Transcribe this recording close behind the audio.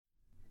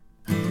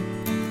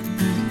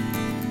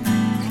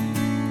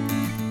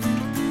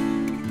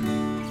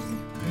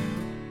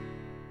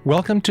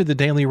Welcome to the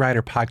Daily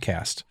Writer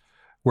Podcast,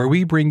 where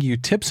we bring you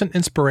tips and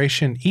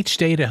inspiration each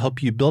day to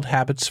help you build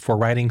habits for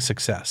writing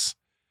success.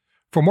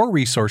 For more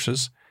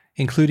resources,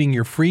 including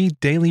your free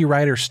Daily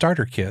Writer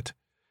Starter Kit,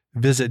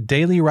 visit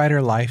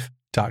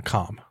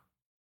dailywriterlife.com.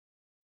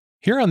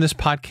 Here on this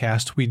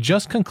podcast, we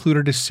just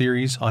concluded a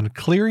series on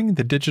clearing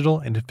the digital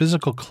and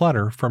physical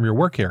clutter from your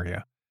work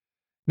area.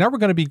 Now we're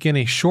going to begin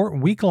a short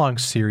week-long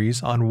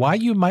series on why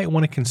you might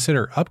want to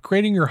consider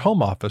upgrading your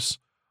home office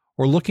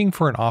or looking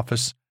for an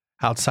office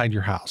outside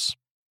your house.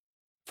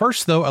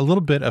 First, though, a little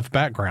bit of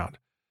background.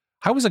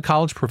 I was a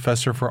college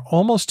professor for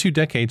almost 2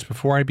 decades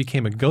before I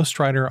became a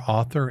ghostwriter,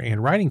 author,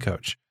 and writing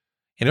coach.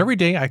 And every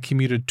day I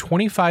commuted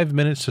 25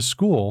 minutes to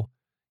school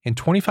and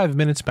 25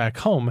 minutes back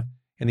home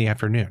in the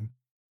afternoon.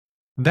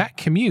 That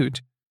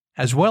commute,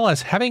 as well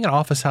as having an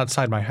office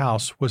outside my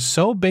house, was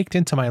so baked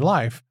into my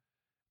life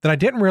that I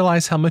didn't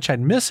realize how much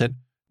I'd miss it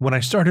when I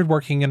started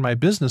working in my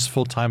business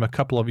full-time a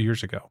couple of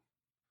years ago.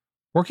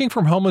 Working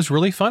from home was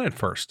really fun at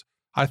first.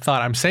 I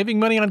thought, I'm saving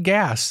money on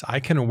gas.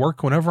 I can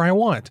work whenever I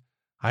want.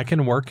 I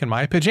can work in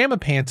my pajama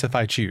pants if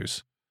I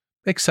choose.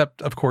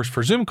 Except, of course,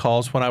 for Zoom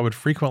calls when I would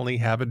frequently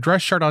have a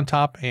dress shirt on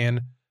top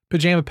and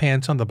pajama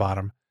pants on the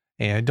bottom.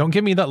 And don't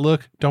give me that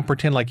look. Don't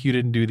pretend like you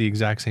didn't do the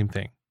exact same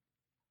thing.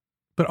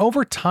 But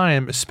over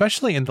time,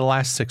 especially in the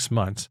last 6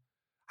 months,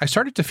 I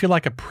started to feel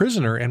like a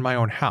prisoner in my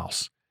own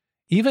house.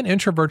 Even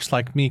introverts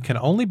like me can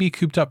only be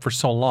cooped up for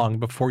so long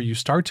before you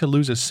start to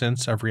lose a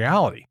sense of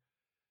reality.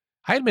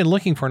 I had been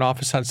looking for an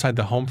office outside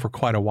the home for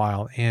quite a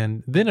while,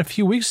 and then a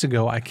few weeks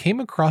ago, I came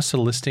across a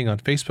listing on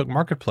Facebook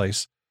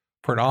Marketplace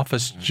for an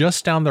office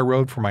just down the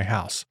road from my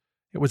house.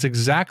 It was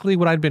exactly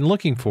what I'd been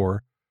looking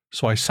for,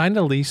 so I signed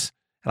a lease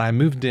and I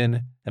moved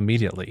in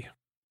immediately.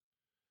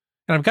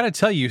 And I've got to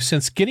tell you,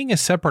 since getting a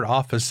separate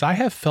office, I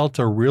have felt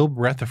a real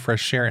breath of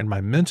fresh air in my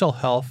mental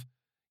health,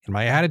 in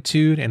my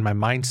attitude, and my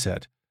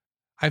mindset.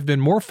 I've been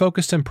more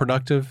focused and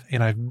productive,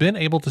 and I've been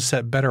able to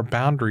set better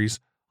boundaries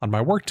on my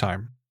work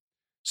time.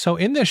 So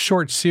in this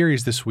short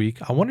series this week,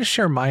 I want to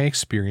share my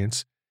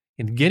experience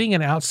in getting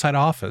an outside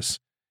office,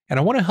 and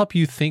I want to help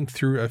you think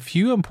through a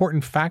few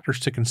important factors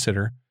to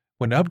consider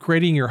when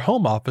upgrading your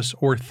home office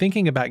or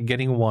thinking about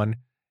getting one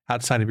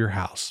outside of your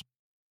house.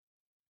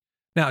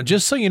 Now,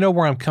 just so you know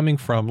where I'm coming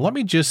from, let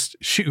me just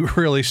shoot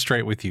really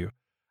straight with you.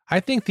 I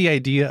think the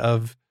idea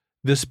of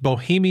this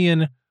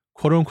bohemian,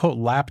 quote-unquote,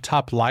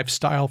 laptop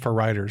lifestyle for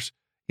writers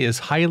is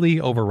highly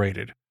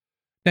overrated.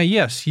 Now,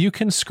 yes, you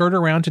can skirt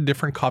around to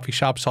different coffee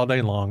shops all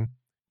day long.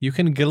 You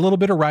can get a little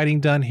bit of writing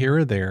done here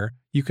or there.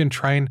 You can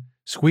try and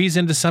squeeze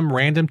into some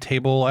random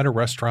table at a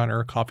restaurant or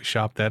a coffee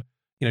shop that,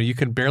 you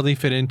can barely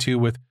fit into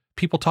with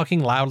people talking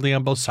loudly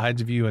on both sides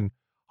of you and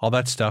all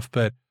that stuff.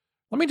 But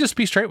let me just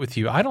be straight with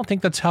you. I don't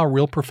think that's how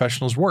real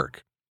professionals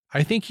work.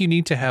 I think you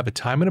need to have a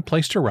time and a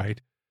place to write,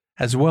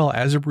 as well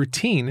as a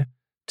routine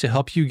to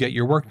help you get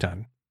your work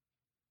done.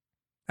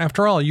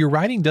 After all, your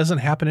writing doesn't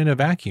happen in a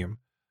vacuum.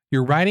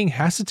 Your writing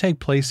has to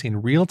take place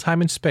in real time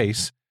and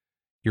space.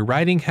 Your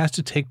writing has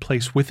to take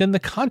place within the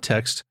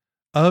context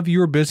of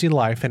your busy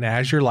life and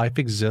as your life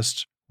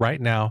exists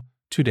right now,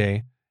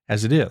 today,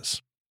 as it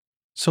is.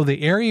 So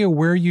the area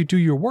where you do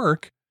your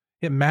work,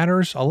 it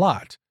matters a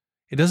lot.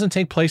 It doesn't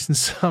take place in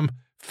some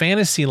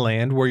fantasy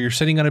land where you're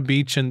sitting on a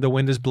beach and the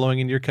wind is blowing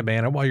into your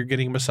cabana while you're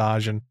getting a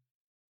massage and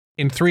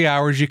in 3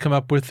 hours you come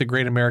up with the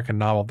great American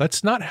novel.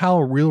 That's not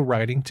how real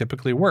writing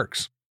typically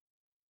works.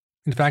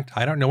 In fact,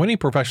 I don't know any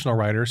professional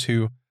writers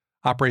who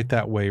operate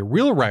that way.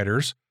 Real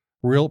writers,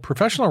 real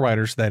professional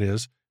writers, that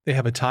is, they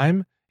have a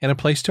time and a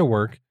place to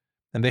work,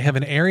 and they have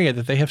an area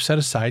that they have set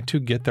aside to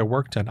get their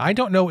work done. I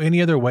don't know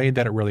any other way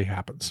that it really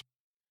happens.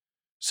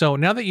 So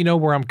now that you know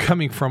where I'm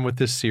coming from with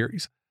this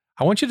series,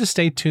 I want you to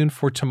stay tuned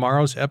for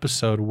tomorrow's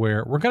episode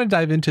where we're going to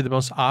dive into the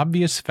most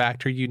obvious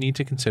factor you need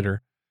to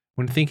consider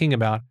when thinking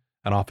about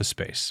an office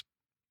space.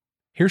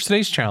 Here's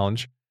today's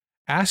challenge.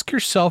 Ask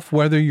yourself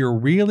whether you're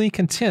really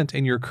content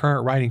in your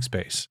current writing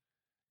space.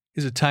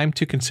 Is it time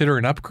to consider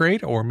an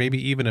upgrade or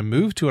maybe even a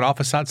move to an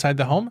office outside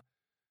the home?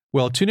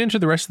 Well, tune into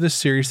the rest of this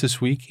series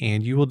this week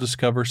and you will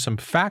discover some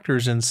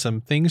factors and some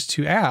things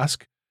to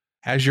ask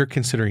as you're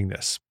considering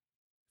this.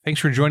 Thanks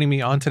for joining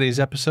me on today's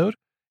episode,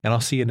 and I'll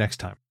see you next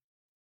time.